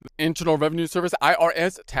Internal Revenue Service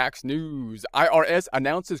IRS tax news. IRS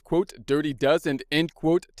announces, quote, dirty dozen, end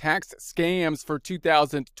quote, tax scams for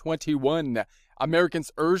 2021.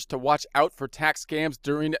 Americans urged to watch out for tax scams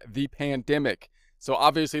during the pandemic. So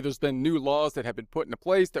obviously there's been new laws that have been put into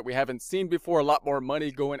place that we haven't seen before. A lot more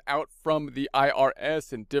money going out from the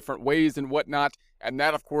IRS in different ways and whatnot. And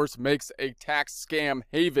that, of course, makes a tax scam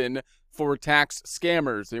haven for tax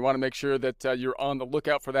scammers. So you want to make sure that you're on the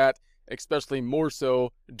lookout for that, especially more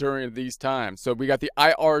so during these times. So we got the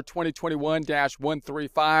IR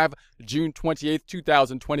 2021-135, June 28th,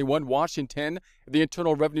 2021, Washington. The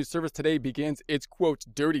Internal Revenue Service today begins its, quote,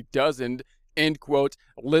 dirty dozen, end quote,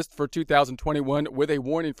 list for 2021 with a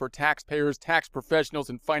warning for taxpayers, tax professionals,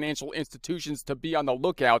 and financial institutions to be on the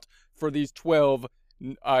lookout for these 12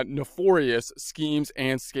 nefarious schemes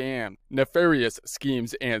and scams.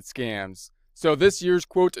 So this year's,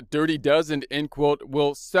 quote, dirty dozen, end quote,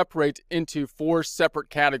 will separate into 4 separate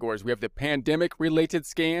categories. We have the pandemic-related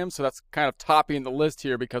scams, so that's kind of topping the list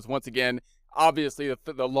here because, once again, obviously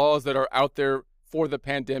the laws that are out there for the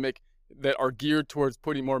pandemic that are geared towards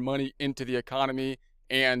putting more money into the economy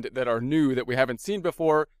and that are new that we haven't seen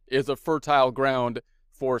before is a fertile ground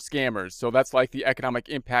for scammers. So that's like the economic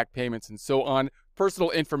impact payments and so on.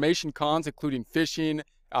 Personal information cons, including phishing,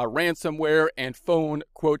 ransomware, and phone,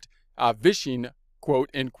 quote, vishing, quote,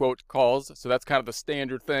 end quote, calls. So that's kind of the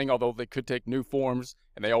standard thing, although they could take new forms,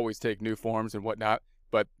 and they always take new forms and whatnot.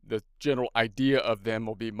 But the general idea of them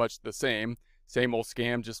will be much the same. Same old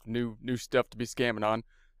scam, just new stuff to be scamming on.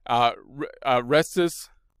 Restus,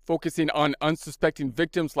 focusing on unsuspecting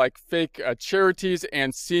victims like fake charities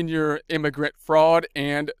and senior immigrant fraud,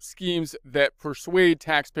 and schemes that persuade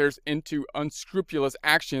taxpayers into unscrupulous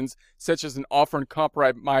actions such as an offer and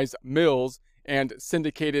compromise mills and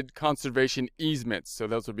syndicated conservation easements. So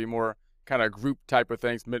those would be more kind of group type of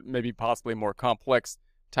things, maybe possibly more complex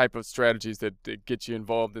type of strategies that get you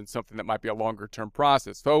involved in something that might be a longer term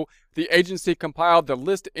process. So the agency compiled the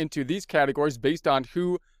list into these categories based on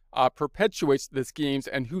who perpetuates the schemes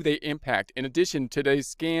and who they impact. In addition to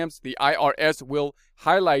today's scams, the IRS will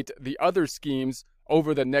highlight the other schemes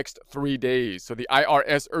over the next 3 days. So the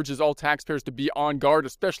IRS urges all taxpayers to be on guard,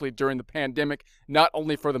 especially during the pandemic, not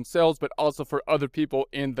only for themselves, but also for other people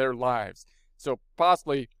in their lives. So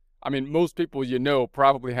possibly, I mean, most people you know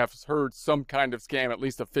probably have heard some kind of scam, at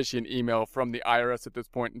least a phishing email from the IRS at this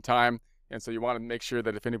point in time. And so you want to make sure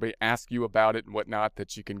that if anybody asks you about it and whatnot,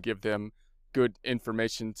 that you can give them good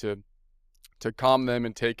information to calm them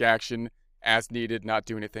and take action as needed, not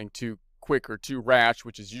do anything too quick or too rash,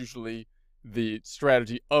 which is usually the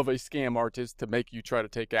strategy of a scam artist, to make you try to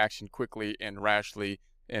take action quickly and rashly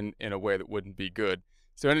in a way that wouldn't be good.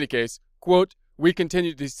 So in any case, quote, we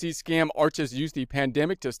continue to see scam artists use the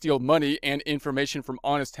pandemic to steal money and information from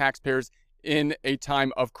honest taxpayers in a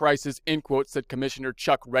time of crisis, end quote, said Commissioner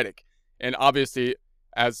Chuck Reddick. And obviously,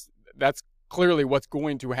 as that's clearly what's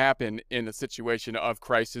going to happen in a situation of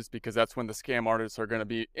crisis, because that's when the scam artists are going to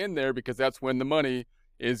be in there, because that's when the money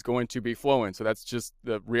is going to be flowing. So that's just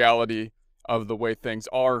the reality of the way things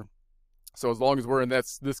are. So as long as we're in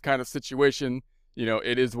this kind of situation, you know,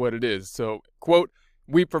 it is what it is. So, quote,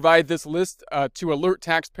 we provide this list to alert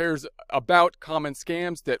taxpayers about common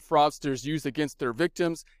scams that fraudsters use against their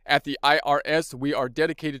victims. At the IRS, we are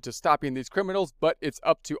dedicated to stopping these criminals, but it's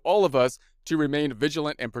up to all of us to remain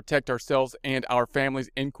vigilant and protect ourselves and our families,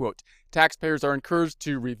 end quote. Taxpayers are encouraged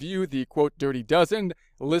to review the, quote, dirty dozen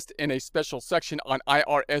list in a special section on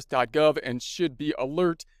irs.gov and should be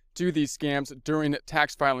alert to these scams during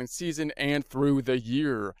tax filing season and through the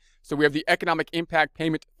year. So we have the economic impact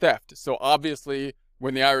payment theft. So obviously,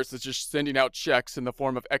 when the IRS is just sending out checks in the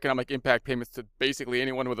form of economic impact payments to basically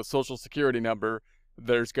anyone with a social security number,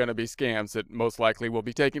 there's going to be scams that most likely will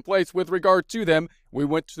be taking place with regard to them. We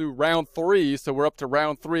went to round 3, so we're up to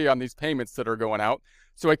round 3 on these payments that are going out.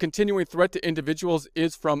 So a continuing threat to individuals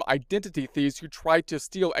is from identity thieves who try to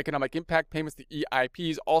steal economic impact payments, the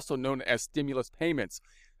EIPs, also known as stimulus payments.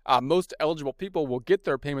 Most eligible people will get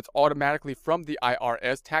their payments automatically from the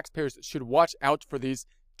IRS. Taxpayers should watch out for these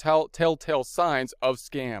telltale signs of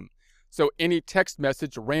scam. So any text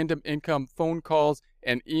message, random income, phone calls,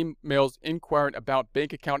 and emails inquiring about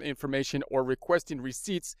bank account information or requesting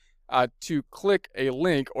receipts to click a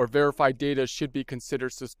link or verify data should be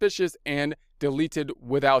considered suspicious and deleted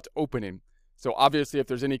without opening. So obviously, if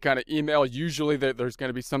there's any kind of email, usually there's going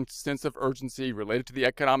to be some sense of urgency related to the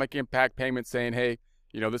economic impact payment saying, hey,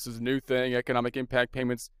 you know, this is a new thing, economic impact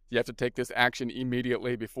payments, you have to take this action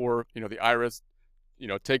immediately before, you know, the IRS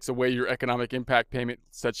takes away your economic impact payment,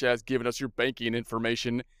 such as giving us your banking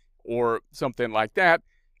information or something like that.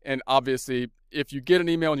 And obviously, if you get an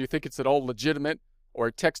email and you think it's at all legitimate, or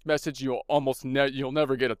a text message, you'll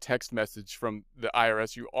never get a text message from the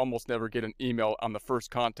IRS. You almost never get an email on the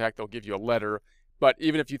first contact. They'll give you a letter. But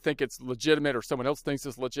even if you think it's legitimate or someone else thinks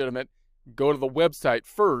it's legitimate, go to the website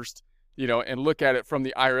first, and look at it from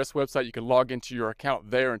the IRS website. You can log into your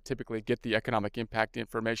account there and typically get the economic impact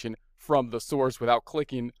information from the source without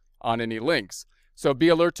clicking on any links. So be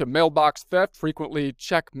alert to mailbox theft. Frequently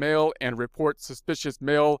check mail and report suspicious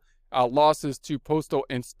mail losses to postal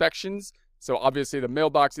inspections. So obviously the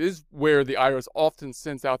mailbox is where the IRS often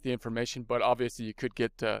sends out the information, but obviously you could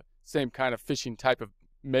get same kind of phishing type of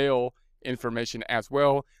mail information as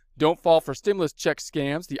well. Don't fall for stimulus check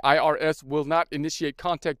scams. The IRS will not initiate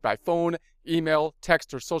contact by phone, email,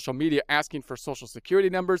 text, or social media asking for social security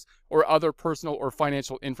numbers or other personal or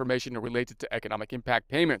financial information related to economic impact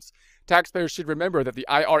payments. Taxpayers should remember that the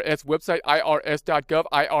IRS website, irs.gov,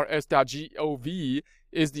 irs.gov,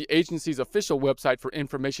 is the agency's official website for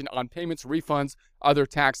information on payments, refunds, other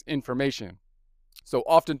tax information. So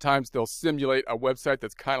oftentimes they'll simulate a website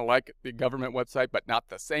that's kind of like the government website, but not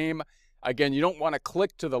the same. Again, you don't want to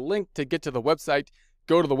click to the link to get to the website.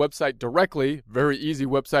 Go to the website directly. Very easy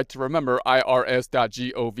website to remember,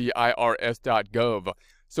 irs.gov, irs.gov.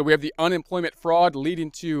 So we have the unemployment fraud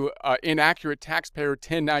leading to inaccurate taxpayer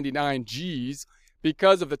 1099-Gs.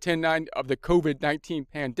 Because of the COVID-19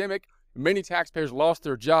 pandemic, many taxpayers lost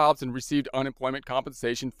their jobs and received unemployment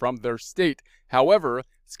compensation from their state. However,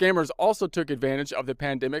 scammers also took advantage of the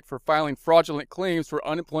pandemic for filing fraudulent claims for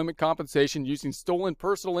unemployment compensation using stolen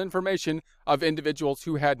personal information of individuals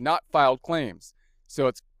who had not filed claims. So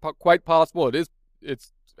it's quite possible,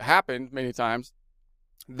 it's happened many times,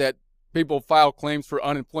 that people file claims for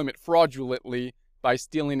unemployment fraudulently by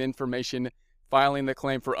stealing information, filing the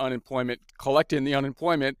claim for unemployment, collecting the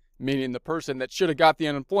unemployment, meaning the person that should have got the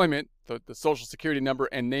unemployment, the social security number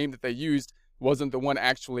and name that they used, wasn't the one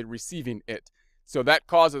actually receiving it. So that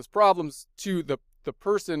causes problems to the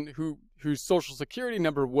person whose social security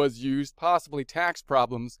number was used, possibly tax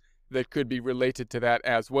problems that could be related to that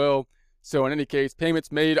as well. So in any case,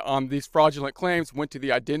 payments made on these fraudulent claims went to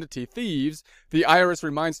the identity thieves. The IRS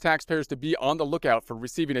reminds taxpayers to be on the lookout for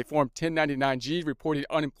receiving a Form 1099-G reporting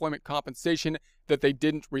unemployment compensation that they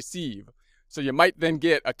didn't receive. So you might then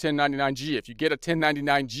get a 1099-G. If you get a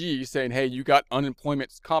 1099-G saying, hey, you got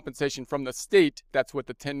unemployment compensation from the state, that's what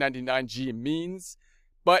the 1099-G means.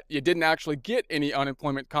 But you didn't actually get any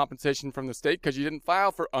unemployment compensation from the state because you didn't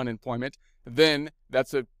file for unemployment, then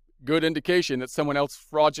that's a good indication that someone else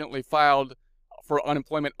fraudulently filed for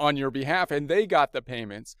unemployment on your behalf and they got the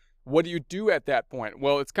payments. What do you do at that point?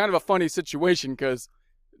 Well, it's kind of a funny situation because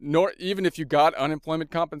even if you got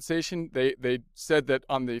unemployment compensation, they said that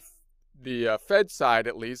on the Fed side,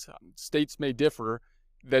 at least, states may differ,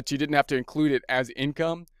 that you didn't have to include it as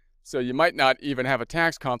income. So you might not even have a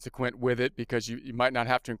tax consequent with it because you might not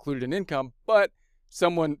have to include it in income, but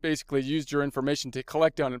someone basically used your information to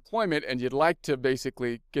collect unemployment and you'd like to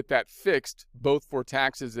basically get that fixed, both for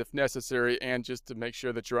taxes if necessary and just to make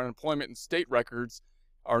sure that your unemployment and state records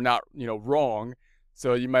are not, wrong.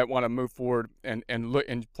 So you might want to move forward and look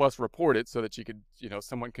and plus report it so that you could,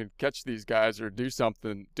 someone could catch these guys or do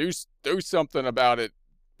something about it,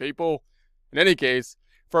 people. In any case,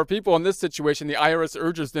 for people in this situation, the IRS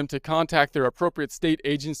urges them to contact their appropriate state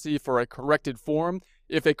agency for a corrected form.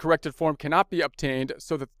 If a corrected form cannot be obtained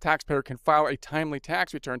so that the taxpayer can file a timely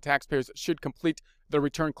tax return, taxpayers should complete the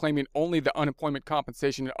return claiming only the unemployment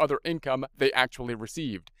compensation and other income they actually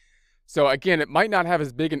received. So again, it might not have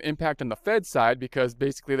as big an impact on the Fed side because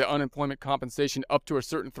basically the unemployment compensation up to a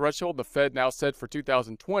certain threshold, the Fed now said for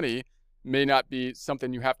 2020, may not be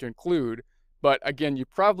something you have to include. But again, you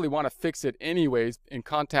probably want to fix it anyways and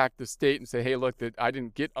contact the state and say, hey, look, I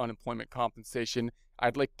didn't get unemployment compensation.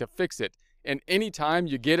 I'd like to fix it. And anytime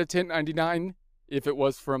you get a 1099, if it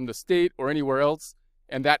was from the state or anywhere else,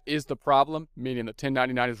 and that is the problem, meaning the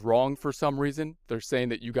 1099 is wrong for some reason, they're saying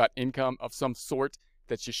that you got income of some sort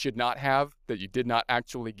that you should not have, that you did not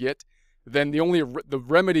actually get, then the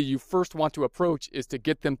remedy you first want to approach is to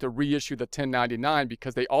get them to reissue the 1099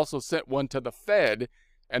 because they also sent one to the Fed,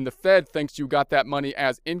 and the Fed thinks you got that money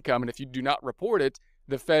as income, and if you do not report it,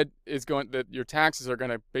 the Fed is that your taxes are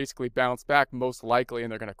going to basically bounce back most likely,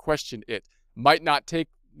 and they're going to question it.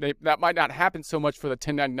 That might not happen so much for the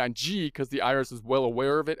 1099-G because the IRS is well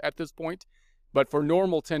aware of it at this point, but for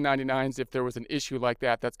normal 1099s, if there was an issue like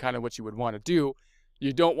that, that's kind of what you would want to do.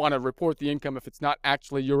 You don't want to report the income if it's not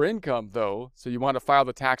actually your income, though. So you want to file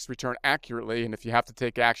the tax return accurately. And if you have to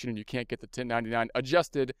take action and you can't get the 1099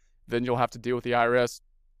 adjusted, then you'll have to deal with the IRS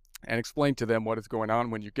and explain to them what is going on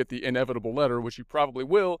when you get the inevitable letter, which you probably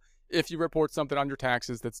will if you report something on your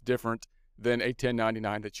taxes that's different than a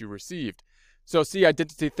 1099 that you received. So see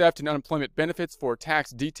identity theft and unemployment benefits for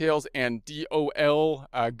tax details and DOL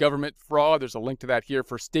government fraud. There's a link to that here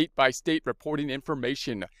for state-by-state reporting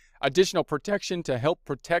information. Additional protection to help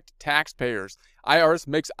protect taxpayers. IRS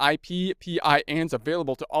makes IPPINs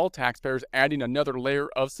available to all taxpayers, adding another layer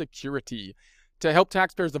of security. To help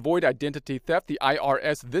taxpayers avoid identity theft, the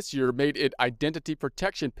IRS this year made it Identity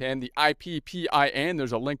Protection PIN, the IPPIN.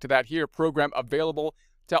 There's a link to that here, program available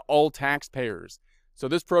to all taxpayers. So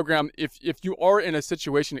this program, if you are in a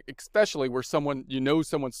situation, especially where someone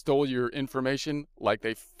stole your information, like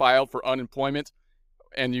they filed for unemployment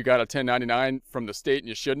and you got a 1099 from the state and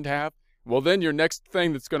you shouldn't have, well, then your next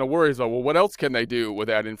thing that's going to worry is, well, what else can they do with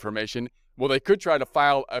that information? Well, they could try to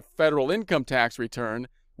file a federal income tax return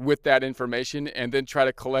with that information and then try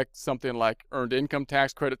to collect something like earned income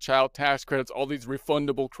tax credit, child tax credits, all these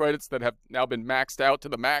refundable credits that have now been maxed out to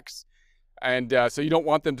the max. And so you don't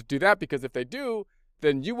want them to do that, because if they do,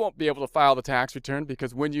 then you won't be able to file the tax return,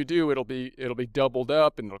 because when you do, it'll be doubled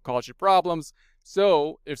up and it'll cause you problems.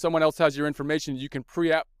 So if someone else has your information, you can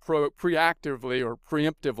proactively or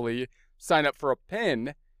preemptively sign up for a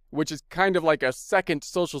PIN, which is kind of like a second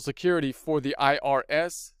Social Security for the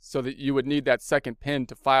IRS, so that you would need that second PIN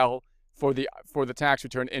to file for the tax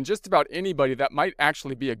return. And just about anybody, that might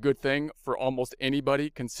actually be a good thing for almost anybody,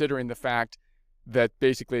 considering the fact that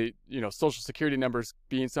basically, Social Security numbers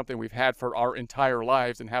being something we've had for our entire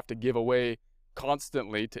lives and have to give away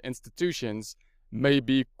constantly to institutions may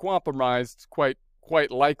be compromised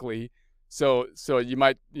quite likely. So you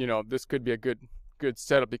might, this could be a good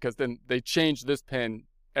setup, because then they change this PIN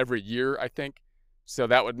every year, I think. So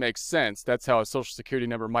that would make sense. That's how a Social Security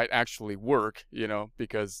number might actually work,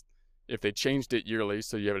 because if they changed it yearly,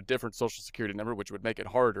 so you have a different Social Security number, which would make it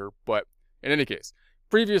harder. But in any case,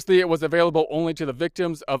 previously, it was available only to the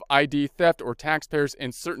victims of ID theft or taxpayers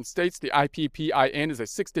in certain states. The IPPIN is a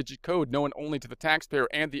 6-digit code known only to the taxpayer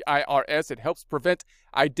and the IRS. It helps prevent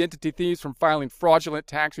identity thieves from filing fraudulent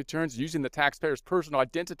tax returns using the taxpayer's personal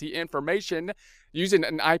identity information. Using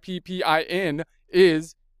an IPPIN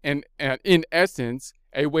is, in essence,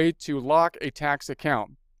 a way to lock a tax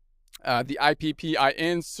account. The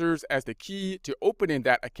IPPIN serves as the key to opening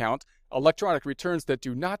that account. Electronic returns that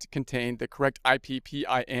do not contain the correct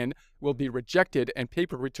IPPIN will be rejected, and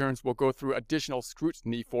paper returns will go through additional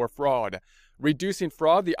scrutiny for fraud. Reducing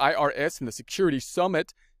fraud, the IRS and the Security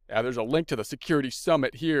Summit, there's a link to the Security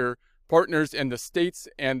Summit here, partners in the states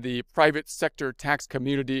and the private sector tax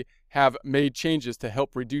community have made changes to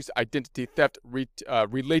help reduce identity theft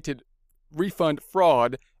related refund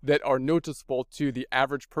fraud that are noticeable to the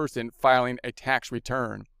average person filing a tax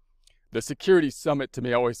return. The Security Summit to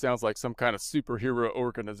me always sounds like some kind of superhero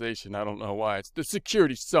organization. I don't know why. It's the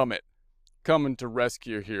Security Summit coming to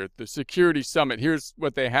rescue here. The Security Summit. Here's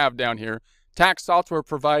what they have down here. Tax software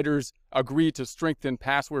providers agree to strengthen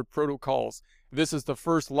password protocols. This is the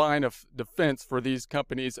first line of defense for these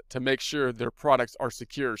companies to make sure their products are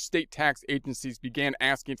secure. State tax agencies began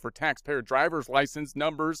asking for taxpayer driver's license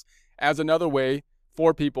numbers as another way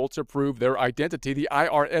for people to prove their identity. The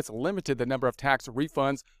IRS limited the number of tax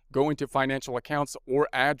refunds going to financial accounts or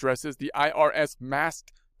addresses. The IRS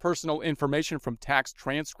masked personal information from tax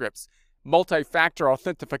transcripts. Multi-factor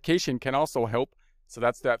authentication can also help. So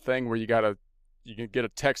that's that thing where you can get a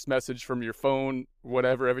text message from your phone,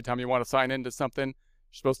 whatever, every time you want to sign into something.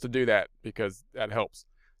 You're supposed to do that because that helps.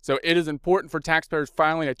 So it is important for taxpayers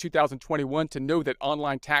filing a 2021 to know that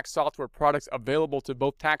online tax software products available to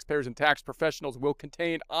both taxpayers and tax professionals will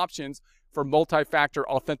contain options for multi-factor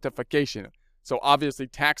authentication. So obviously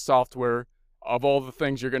tax software, of all the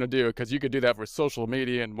things you're going to do, because you could do that for social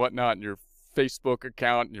media and whatnot, and your Facebook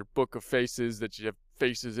account and your book of faces that you have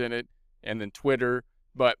faces in it, and then Twitter.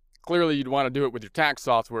 But clearly you'd want to do it with your tax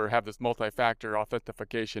software, have this multi-factor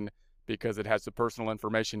authentication, because it has the personal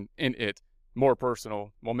information in it. More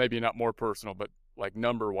personal, well, maybe not more personal, but like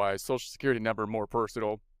number-wise, Social Security number more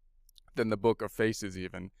personal than the book of faces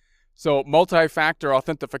even. So multi-factor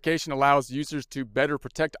authentication allows users to better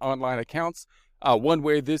protect online accounts. One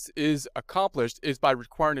way this is accomplished is by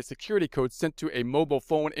requiring a security code sent to a mobile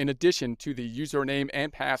phone in addition to the username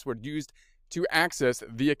and password used to access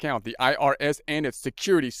the account. The IRS and its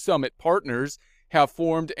Security Summit partners have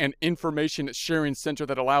formed an information sharing center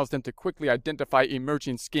that allows them to quickly identify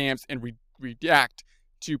emerging scams and react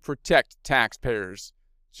to protect taxpayers.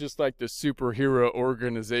 Just like the superhero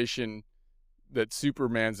organization that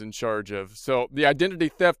Superman's in charge of. So the Identity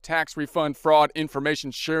Theft Tax Refund Fraud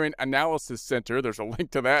Information Sharing Analysis Center, there's a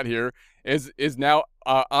link to that here, is now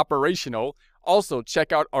operational. Also,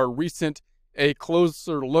 check out our recent A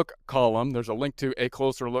Closer Look column. There's a link to A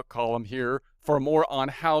Closer Look column here For more on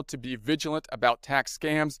how to be vigilant about tax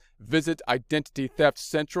scams, visit Identity Theft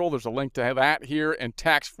Central. There's a link to that here. And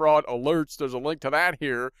Tax Fraud Alerts, there's a link to that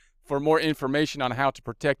here for more information on how to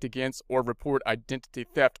protect against or report identity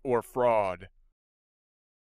theft or fraud.